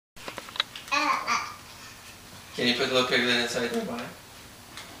Can you put the little piglet inside there, Maya?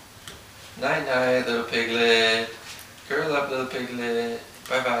 Night night, little piglet. Curl up, little piglet.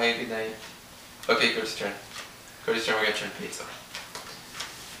 Bye bye, good night. Okay, Cody's turn. Cody's turn, we're gonna turn pizza.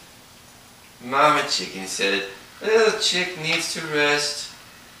 Mama chicken said, little chick needs to rest.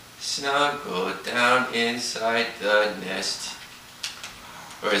 Snuggle down inside the nest.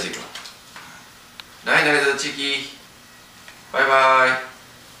 Where is he going? Night night, little chickie. Bye bye.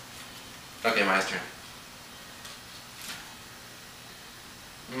 Okay, my turn.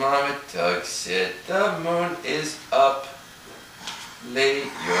 Mama Duck said, the moon is up. Lay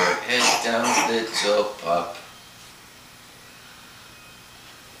your head down, little pup.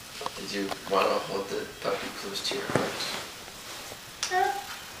 Did you want to hold the puppy close to your heart?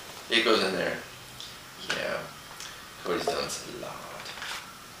 It goes in there. Yeah. Cody's done this a lot.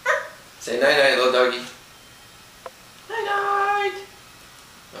 Say night night, little doggy. Night night.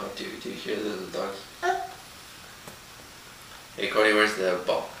 Oh, do you hear the little doggy? Hey Cody, where's the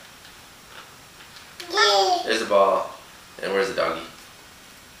ball? There's the ball. And where's the doggy?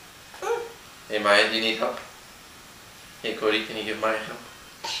 Hey Maya, do you need help? Hey Cody, can you give Maya help?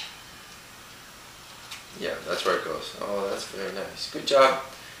 Yeah, that's where it goes. Oh, that's very nice. Good job.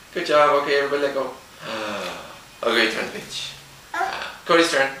 Good job. Okay, everybody let go. Okay, turn the page.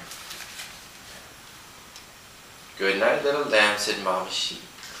 Cody's turn. Good night, little lamb, said Mama Sheep.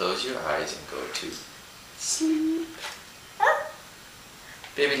 Close your eyes and go to sleep.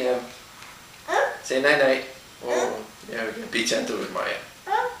 Baby lamb. Say night night. Oh, yeah, we can be gentle with Maya.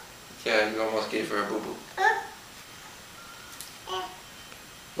 Yeah, you almost gave her a boo boo.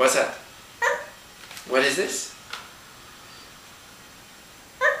 What's that? What is this?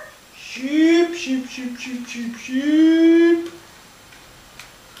 Sheep, sheep, sheep, sheep, sheep, sheep.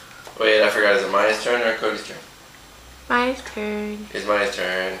 Wait, I forgot. Is it Maya's turn or Cody's turn? Maya's turn. It's Maya's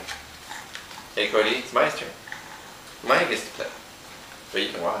turn. Hey Cody, it's Maya's turn. Maya gets to play. But you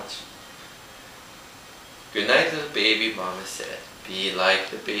can watch. Good night, little baby, Mama said. Be like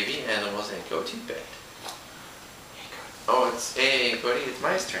the baby animals and go to bed. Hey, Cody. Oh, hey Cody, it's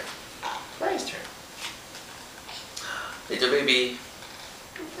Maya's turn. Maya's turn. Little baby.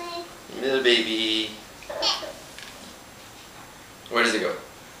 Little baby. Where does it go?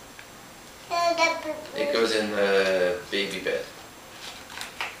 It goes in the baby bed.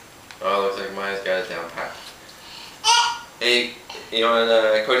 Oh, looks like Maya's got it down pat. Hey, you want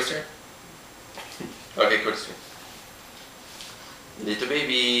Cody's turn? Okay, Cody's turn. Little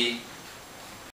baby.